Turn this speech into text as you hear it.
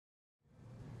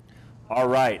All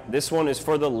right, this one is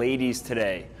for the ladies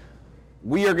today.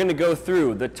 We are going to go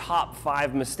through the top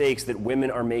 5 mistakes that women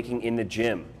are making in the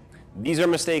gym. These are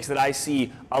mistakes that I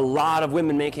see a lot of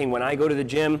women making when I go to the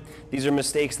gym. These are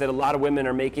mistakes that a lot of women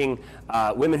are making,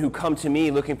 women who come to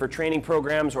me looking for training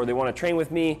programs, or they want to train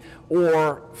with me,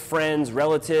 or friends,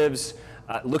 relatives,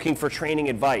 looking for training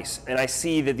advice. And I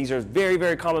see that these are very,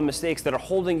 very common mistakes that are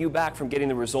holding you back from getting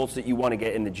the results that you want to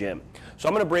get in the gym. So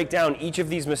I'm going to break down each of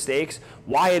these mistakes,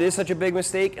 why it is such a big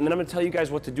mistake, and then I'm going to tell you guys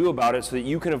what to do about it so that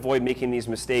you can avoid making these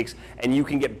mistakes and you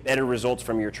can get better results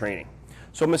from your training.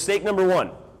 So mistake number 1,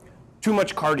 too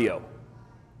much cardio.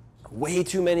 Way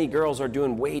too many girls are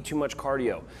doing way too much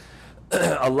cardio.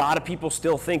 A lot of people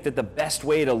still think that the best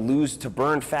way to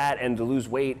burn fat and to lose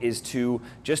weight is to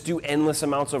just do endless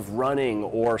amounts of running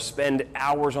or spend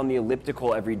hours on the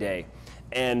elliptical every day.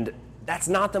 And that's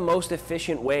not the most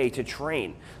efficient way to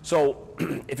train. So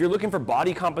if you're looking for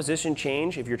body composition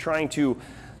change, if you're trying to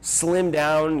slim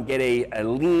down, get a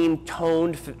lean,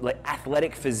 toned,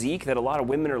 athletic physique that a lot of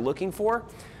women are looking for,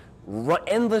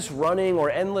 endless running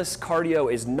or endless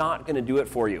cardio is not going to do it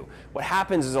for you. What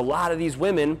happens is a lot of these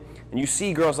women, and you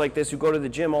see girls like this who go to the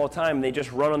gym all the time, and they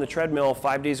just run on the treadmill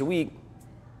 5 days a week,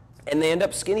 and they end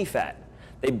up skinny fat.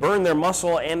 They burn their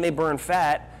muscle and they burn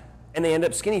fat, and they end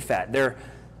up skinny fat.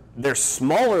 They're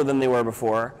smaller than they were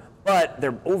before, but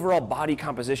their overall body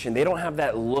composition, they don't have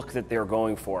that look that they're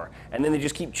going for. And then they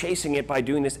just keep chasing it by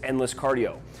doing this endless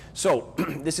cardio. So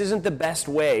this isn't the best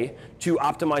way to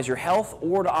optimize your health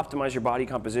or to optimize your body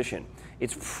composition.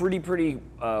 It's pretty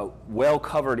well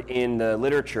covered in the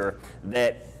literature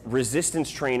that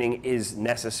resistance training is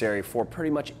necessary for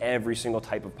pretty much every single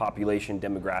type of population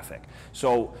demographic.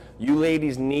 So you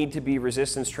ladies need to be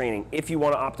resistance training if you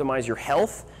want to optimize your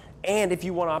health and if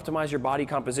you want to optimize your body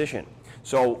composition.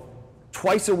 So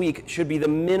twice a week should be the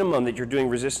minimum that you're doing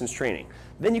resistance training.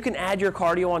 Then you can add your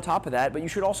cardio on top of that, but you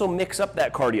should also mix up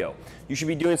that cardio. You should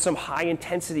be doing some high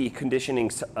intensity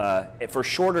conditioning for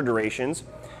shorter durations,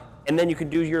 and then you can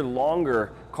do your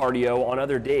longer cardio on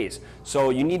other days. So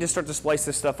you need to start to splice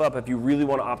this stuff up if you really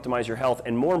want to optimize your health,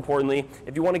 and more importantly,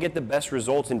 if you want to get the best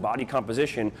results in body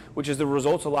composition, which is the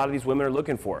results a lot of these women are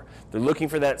looking for. They're looking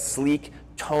for that sleek,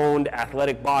 toned,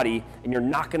 athletic body, and you're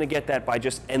not going to get that by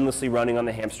just endlessly running on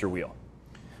the hamster wheel.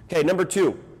 Okay, number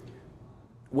 2,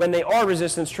 when they are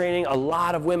resistance training, a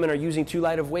lot of women are using too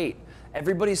light of weight.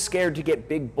 Everybody's scared to get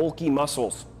big, bulky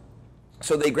muscles.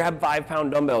 So they grab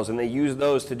 5-pound dumbbells and they use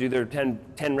those to do their 10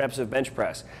 reps of bench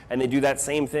press. And they do that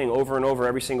same thing over and over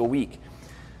every single week.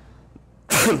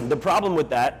 The problem with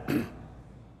that,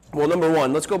 well, number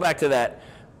 1, let's go back to that,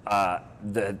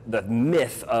 the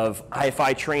myth of if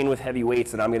I train with heavy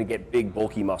weights that I'm going to get big,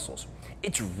 bulky muscles.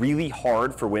 It's really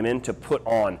hard for women to put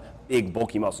on big,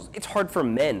 bulky muscles. It's hard for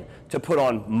men to put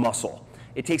on muscle.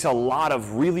 It takes a lot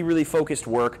of really focused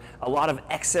work, a lot of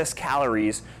excess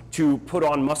calories to put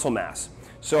on muscle mass.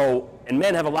 So, and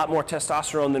men have a lot more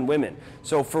testosterone than women.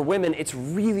 So for women, it's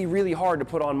really hard to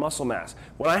put on muscle mass.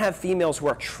 When I have females who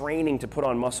are training to put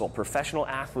on muscle, professional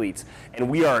athletes, and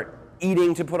we are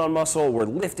eating to put on muscle, we're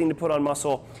lifting to put on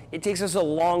muscle, it takes us a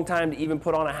long time to even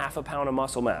put on a ½ pound of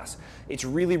muscle mass. It's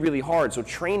really hard. So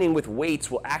training with weights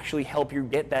will actually help you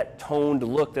get that toned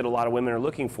look that a lot of women are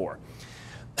looking for.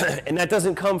 And that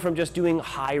doesn't come from just doing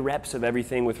high reps of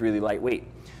everything with really light weight.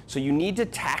 So you need to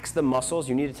tax the muscles,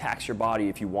 you need to tax your body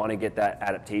if you want to get that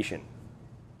adaptation.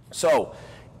 So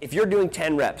if you're doing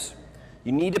 10 reps,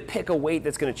 you need to pick a weight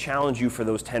that's going to challenge you for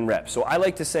those 10 reps. So I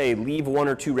like to say leave 1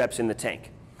 or 2 reps in the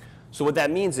tank. So what that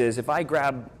means is if I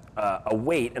grab a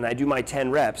weight and I do my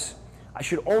 10 reps, I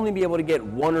should only be able to get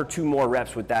 1 or 2 more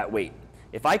reps with that weight.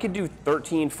 If I could do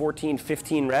 13, 14,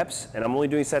 15 reps and I'm only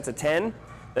doing sets of 10,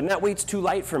 then that weight's too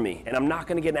light for me and I'm not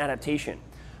going to get an adaptation.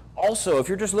 Also, if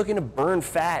you're just looking to burn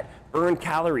fat, burn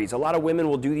calories, a lot of women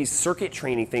will do these circuit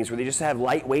training things where they just have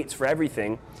light weights for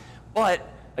everything. But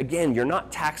again, you're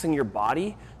not taxing your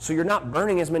body, so you're not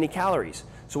burning as many calories.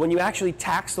 So when you actually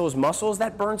tax those muscles,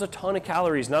 that burns a ton of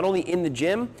calories, not only in the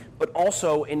gym, but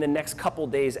also in the next couple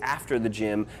days after the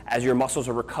gym as your muscles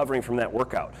are recovering from that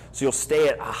workout. So you'll stay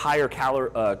at a higher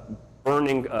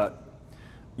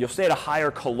you'll stay at a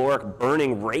higher caloric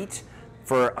burning rate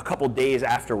for a couple days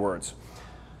afterwards.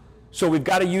 So we've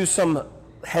got to use some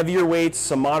heavier weights,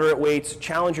 some moderate weights.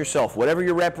 Challenge yourself. Whatever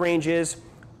your rep range is,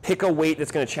 pick a weight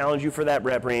that's going to challenge you for that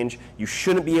rep range. You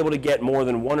shouldn't be able to get more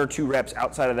than 1 or 2 reps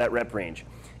outside of that rep range.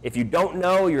 If you don't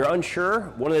know, you're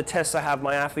unsure, one of the tests I have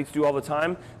my athletes do all the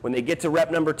time, when they get to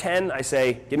rep number 10, I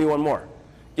say, give me 1 more,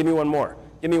 give me 1 more,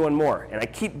 give me 1 more. And I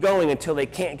keep going until they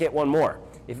can't get 1 more.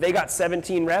 If they got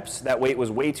 17 reps, that weight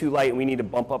was way too light and we need to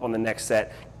bump up on the next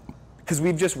set because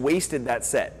we've just wasted that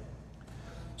set.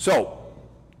 So,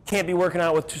 can't be working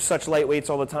out with such light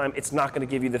weights all the time. It's not going to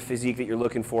give you the physique that you're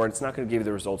looking for. It's not going to give you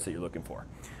the results that you're looking for.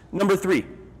 Number 3,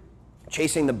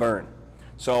 chasing the burn.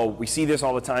 So we see this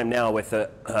all the time now with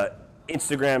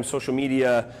Instagram, social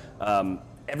media.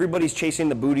 Everybody's chasing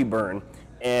the booty burn,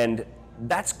 and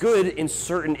that's good in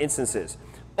certain instances.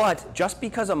 But just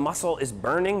because a muscle is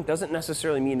burning doesn't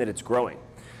necessarily mean that it's growing.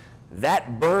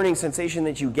 That burning sensation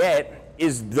that you get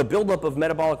is the buildup of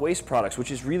metabolic waste products, which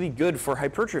is really good for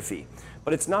hypertrophy.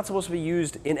 But it's not supposed to be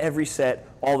used in every set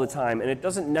all the time, and it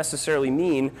doesn't necessarily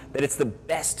mean that it's the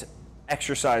best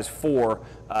exercise for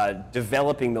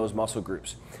developing those muscle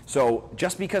groups. So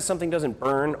just because something doesn't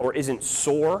burn or isn't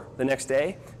sore the next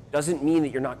day doesn't mean that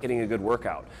you're not getting a good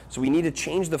workout. So we need to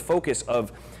change the focus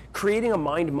of creating a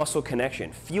mind-muscle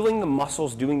connection, feeling the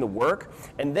muscles doing the work,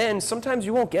 and then sometimes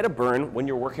you won't get a burn when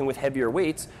you're working with heavier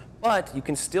weights, but you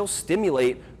can still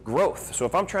stimulate growth. So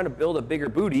if I'm trying to build a bigger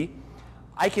booty,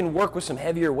 I can work with some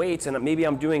heavier weights, and maybe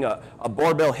I'm doing a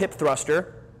barbell hip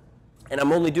thruster, and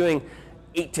I'm only doing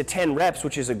 8 to 10 reps,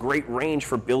 which is a great range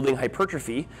for building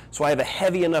hypertrophy. So I have a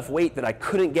heavy enough weight that I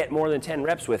couldn't get more than 10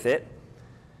 reps with it.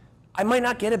 I might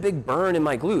not get a big burn in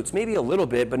my glutes, maybe a little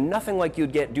bit, but nothing like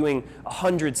you'd get doing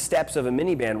 100 steps of a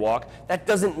mini band walk. That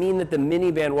doesn't mean that the mini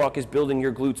band walk is building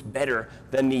your glutes better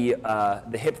than the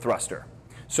hip thruster.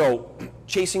 So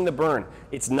chasing the burn,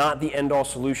 it's not the end-all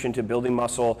solution to building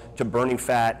muscle, to burning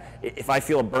fat. If I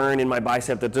feel a burn in my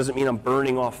bicep, that doesn't mean I'm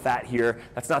burning off fat here.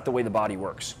 That's not the way the body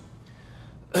works.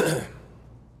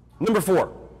 Number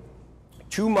 4,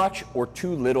 too much or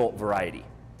too little variety.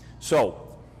 So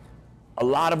a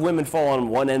lot of women fall on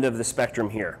one end of the spectrum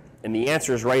here, and the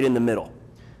answer is right in the middle.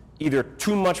 Either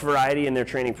too much variety in their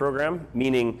training program,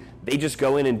 meaning they just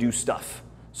go in and do stuff.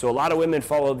 So a lot of women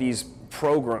follow these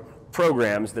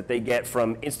programs that they get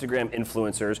from Instagram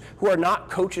influencers who are not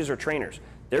coaches or trainers.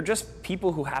 They're just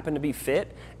people who happen to be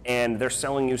fit, and they're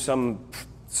selling you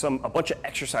a bunch of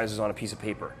exercises on a piece of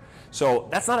paper. So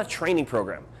that's not a training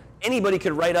program. Anybody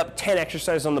could write up 10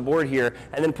 exercises on the board here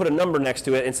and then put a number next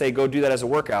to it and say, go do that as a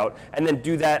workout, and then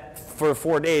do that for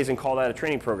 4 days and call that a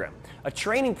training program. A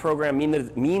training program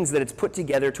means that it's put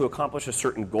together to accomplish a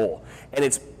certain goal, and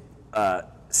it's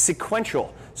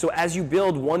sequential. So as you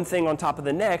build one thing on top of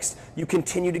the next, you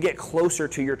continue to get closer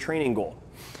to your training goal.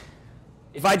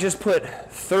 If I just put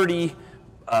 30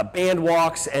 band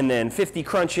walks and then 50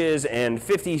 crunches and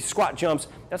 50 squat jumps,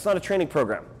 that's not a training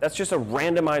program. That's just a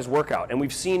randomized workout. And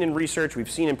we've seen in research, we've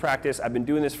seen in practice, I've been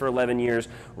doing this for 11 years,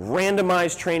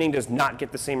 randomized training does not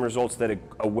get the same results that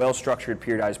a well-structured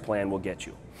periodized plan will get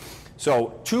you.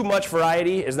 So too much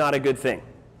variety is not a good thing.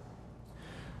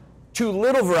 Too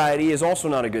little variety is also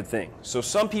not a good thing. So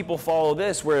some people follow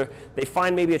this where they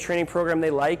find maybe a training program they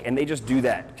like and they just do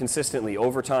that consistently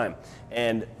over time.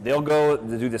 And they'll go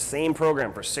to do the same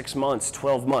program for 6 months,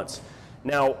 12 months.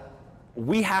 Now,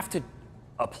 we have to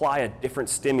apply a different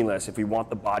stimulus if we want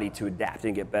the body to adapt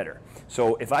and get better.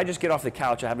 So if I just get off the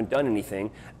couch, I haven't done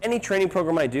anything, any training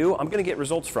program I do, I'm gonna get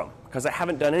results from because I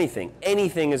haven't done anything.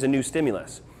 Anything is a new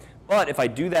stimulus. But if I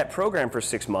do that program for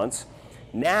 6 months,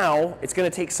 now it's going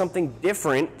to take something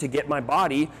different to get my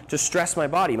body to stress my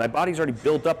body. My body's already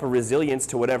built up a resilience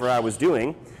to whatever I was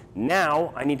doing.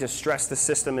 Now I need to stress the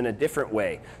system in a different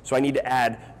way. So I need to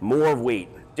add more weight,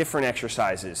 different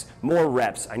exercises, more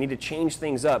reps. I need to change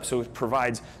things up so it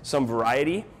provides some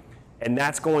variety, and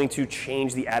that's going to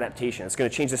change the adaptation. It's going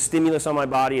to change the stimulus on my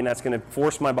body, and that's going to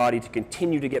force my body to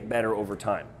continue to get better over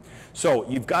time. So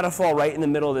you've got to fall right in the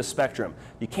middle of this spectrum.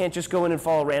 You can't just go in and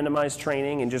follow randomized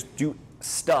training and just do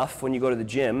stuff when you go to the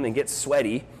gym and get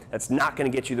sweaty. That's not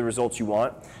going to get you the results you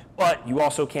want. But you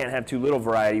also can't have too little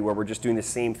variety where we're just doing the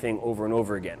same thing over and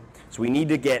over again. So we need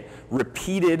to get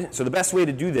repeated. So the best way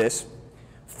to do this,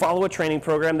 follow a training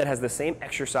program that has the same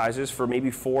exercises for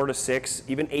maybe 4 to 6,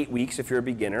 even 8 weeks if you're a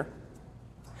beginner,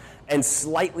 and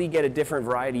slightly get a different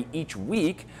variety each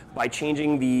week by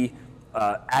changing the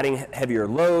adding heavier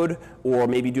load, or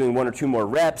maybe doing 1 or 2 more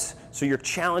reps. So you're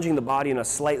challenging the body in a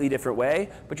slightly different way,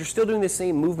 but you're still doing the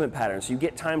same movement pattern. So you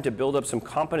get time to build up some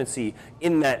competency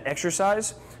in that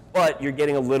exercise, but you're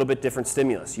getting a little bit different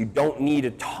stimulus. You don't need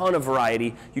a ton of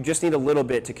variety. You just need a little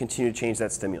bit to continue to change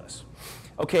that stimulus.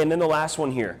 Okay, and then the last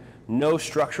one here, no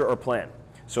structure or plan.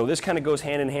 So this kind of goes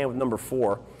hand in hand with number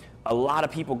 4. A lot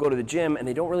of people go to the gym and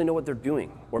they don't really know what they're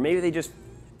doing, or maybe they just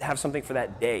have something for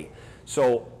that day.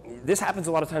 So this happens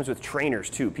a lot of times with trainers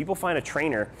too. People find a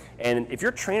trainer, and if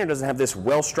your trainer doesn't have this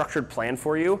well-structured plan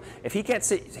for you, if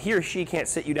he or she can't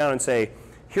sit you down and say,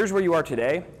 here's where you are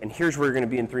today, and here's where you're gonna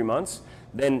be in 3 months,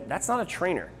 then that's not a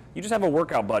trainer. You just have a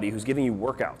workout buddy who's giving you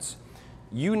workouts.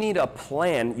 You need a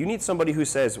plan. You need somebody who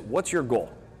says, what's your goal?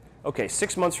 Okay,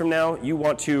 6 months from now, you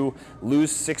want to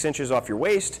lose 6 inches off your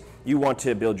waist, you want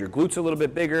to build your glutes a little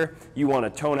bit bigger, you want to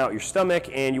tone out your stomach,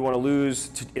 and you want to lose,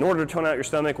 in order to tone out your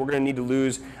stomach, we're going to need to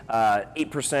lose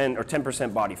 8% or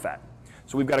 10% body fat.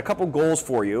 So we've got a couple goals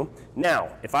for you. Now,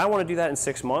 if I want to do that in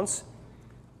 6 months,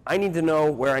 I need to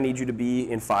know where I need you to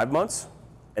be in 5 months,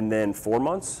 and then 4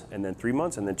 months, and then 3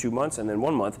 months, and then 2 months, and then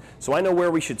 1 month. So I know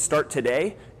where we should start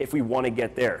today if we want to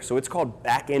get there. So it's called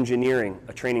back engineering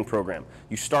a training program.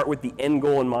 You start with the end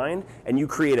goal in mind, and you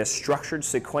create a structured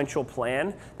sequential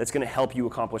plan that's going to help you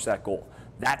accomplish that goal.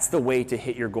 That's the way to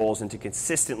hit your goals and to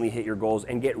consistently hit your goals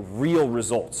and get real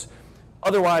results.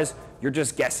 Otherwise, you're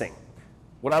just guessing.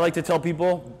 What I like to tell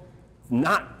people,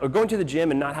 going to the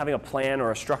gym and not having a plan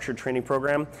or a structured training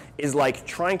program is like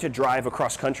trying to drive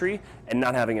across country and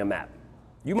not having a map.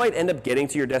 You might end up getting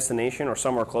to your destination or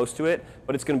somewhere close to it,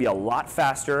 but it's going to be a lot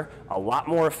faster, a lot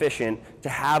more efficient to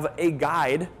have a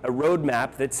guide, a road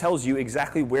map that tells you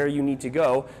exactly where you need to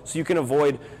go so you can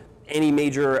avoid any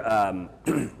major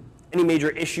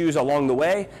issues along the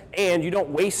way, and you don't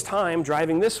waste time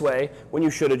driving this way when you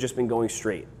should have just been going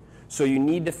straight. So you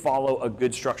need to follow a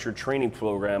good structured training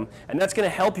program, and that's going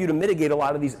to help you to mitigate a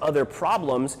lot of these other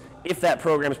problems if that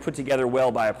program is put together well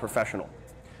by a professional.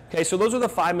 Okay, so those are the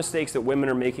 5 mistakes that women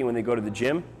are making when they go to the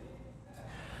gym.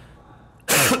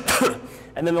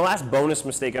 And then the last bonus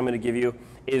mistake I'm going to give you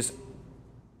is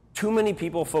too many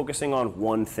people focusing on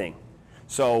one thing.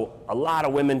 So a lot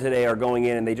of women today are going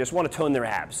in and they just want to tone their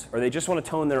abs, or they just want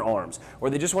to tone their arms, or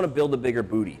they just want to build a bigger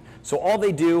booty. So all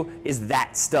they do is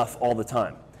that stuff all the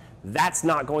time. That's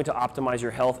not going to optimize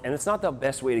your health, and it's not the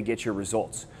best way to get your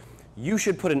results. You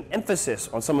should put an emphasis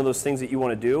on some of those things that you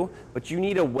want to do, but you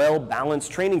need a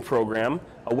well-balanced training program,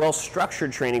 a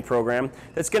well-structured training program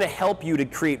that's going to help you to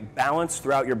create balance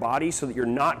throughout your body so that you're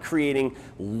not creating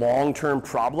long-term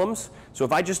problems. So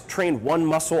if I just train one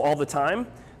muscle all the time,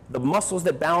 the muscles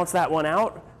that balance that one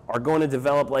out are going to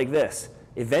develop like this.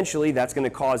 Eventually, that's going to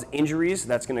cause injuries,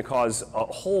 that's going to cause a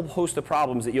whole host of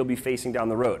problems that you'll be facing down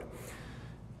the road.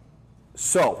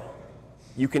 So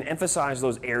you can emphasize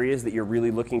those areas that you're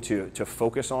really looking to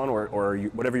focus on, or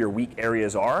whatever your weak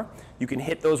areas are. You can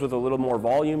hit those with a little more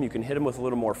volume, you can hit them with a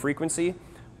little more frequency,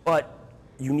 but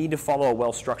you need to follow a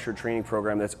well-structured training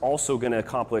program that's also going to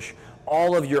accomplish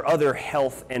all of your other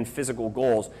health and physical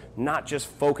goals, not just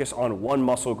focus on one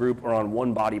muscle group or on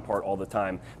one body part all the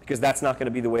time, because that's not going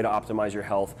to be the way to optimize your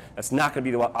health. That's not going to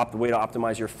be the way to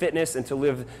optimize your fitness and to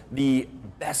live the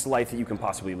best life that you can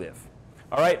possibly live.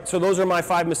 All right, so those are my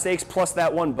 5 mistakes plus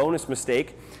that one bonus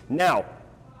mistake. Now,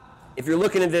 if you're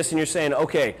looking at this and you're saying,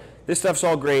 okay, this stuff's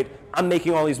all great, I'm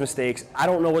making all these mistakes, I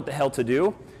don't know what the hell to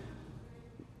do,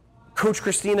 Coach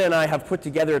Christina and I have put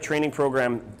together a training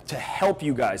program to help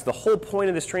you guys. The whole point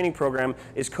of this training program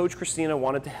is Coach Christina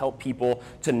wanted to help people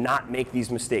to not make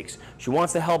these mistakes. She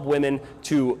wants to help women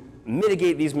to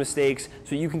mitigate these mistakes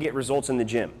so you can get results in the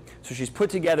gym. So she's put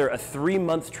together a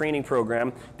 3-month training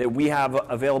program that we have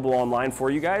available online for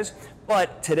you guys.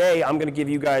 But today I'm going to give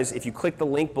you guys, if you click the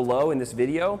link below in this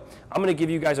video, I'm going to give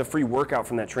you guys a free workout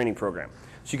from that training program.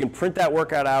 So you can print that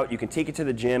workout out, you can take it to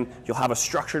the gym, you'll have a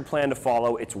structured plan to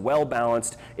follow, it's well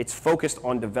balanced, it's focused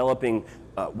on developing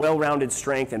well-rounded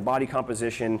strength and body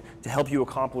composition to help you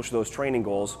accomplish those training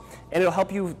goals, and it'll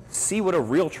help you see what a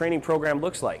real training program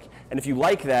looks like. And if you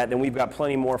like that, then we've got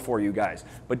plenty more for you guys.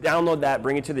 But download that,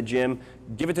 bring it to the gym,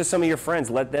 give it to some of your friends,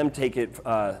 let them take it,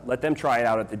 let them try it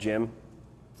out at the gym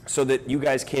so that you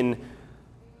guys can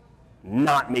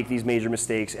not make these major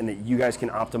mistakes and that you guys can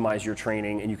optimize your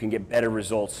training and you can get better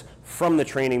results from the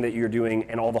training that you're doing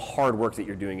and all the hard work that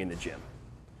you're doing in the gym.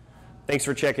 Thanks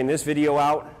for checking this video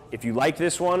out. If you like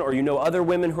this one or you know other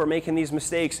women who are making these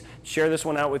mistakes, share this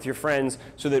one out with your friends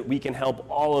so that we can help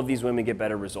all of these women get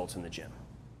better results in the gym.